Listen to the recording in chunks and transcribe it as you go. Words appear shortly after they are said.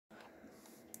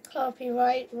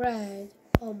Copyright red.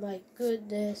 Oh my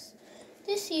goodness.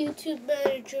 This YouTube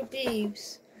manager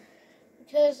beeps.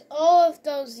 Because all of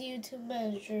those YouTube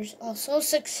managers are so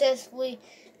successfully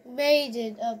made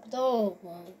it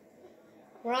abnormal.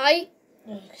 Right?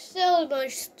 So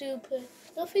much stupid.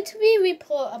 Nothing to be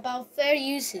report about fair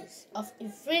uses of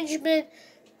infringement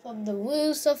from the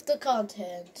rules of the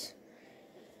content.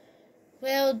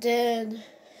 Well then,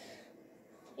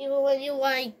 even when you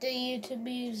like the YouTube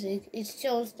music, it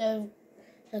shows that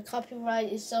the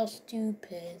copyright is so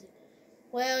stupid.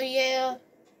 Well, yeah,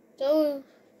 don't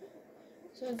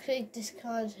click this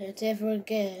content ever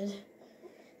again.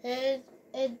 And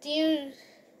do you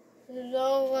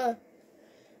know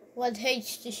what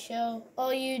hates the show?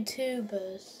 All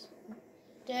YouTubers.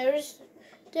 There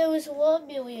was 1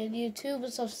 million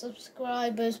YouTubers of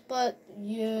subscribers, but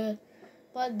no,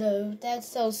 that's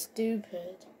so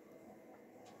stupid.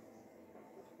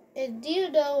 And do you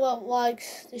know what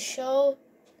likes the show?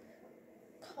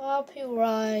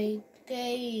 Copyright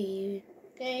game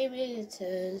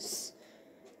editors.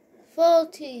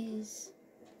 40s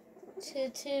to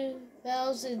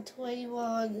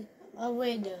 2021 on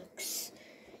Linux.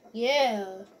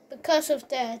 Yeah, because of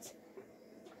that,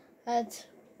 I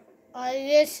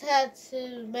just had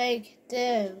to make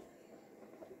them.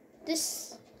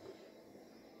 This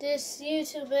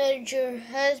YouTube manager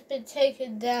has been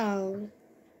taken down.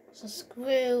 So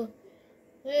screw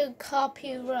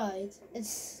copyright.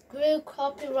 It's screw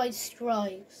copyright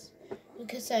strikes.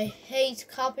 Because I hate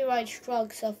copyright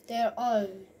strikes of their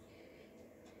own.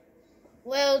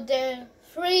 Well, the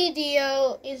free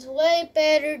deal is way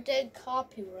better than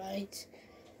copyright.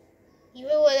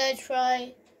 Even when I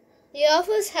try, the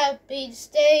offers have been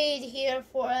stayed here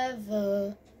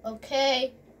forever,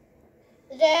 okay?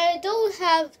 And I don't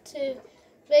have to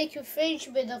make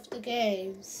infringement of the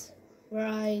games,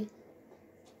 right?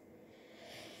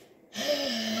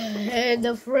 End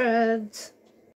of rant.